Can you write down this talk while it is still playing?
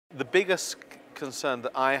The biggest concern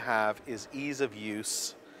that I have is ease of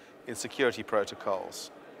use in security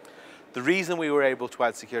protocols. The reason we were able to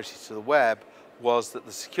add security to the web was that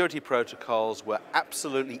the security protocols were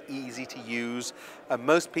absolutely easy to use, and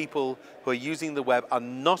most people who are using the web are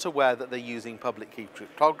not aware that they're using public key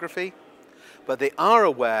cryptography, but they are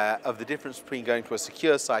aware of the difference between going to a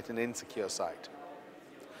secure site and an insecure site.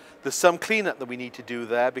 There's some cleanup that we need to do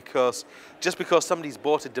there, because just because somebody's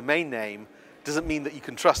bought a domain name doesn't mean that you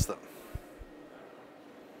can trust them.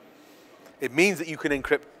 It means that you can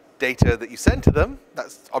encrypt data that you send to them.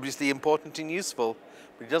 That's obviously important and useful,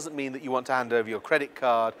 but it doesn't mean that you want to hand over your credit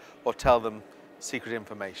card or tell them secret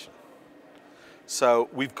information. So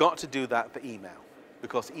we've got to do that for email,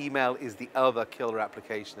 because email is the other killer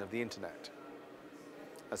application of the internet.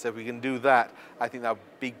 And so if we can do that, I think that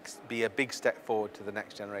would be a big step forward to the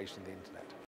next generation of the internet.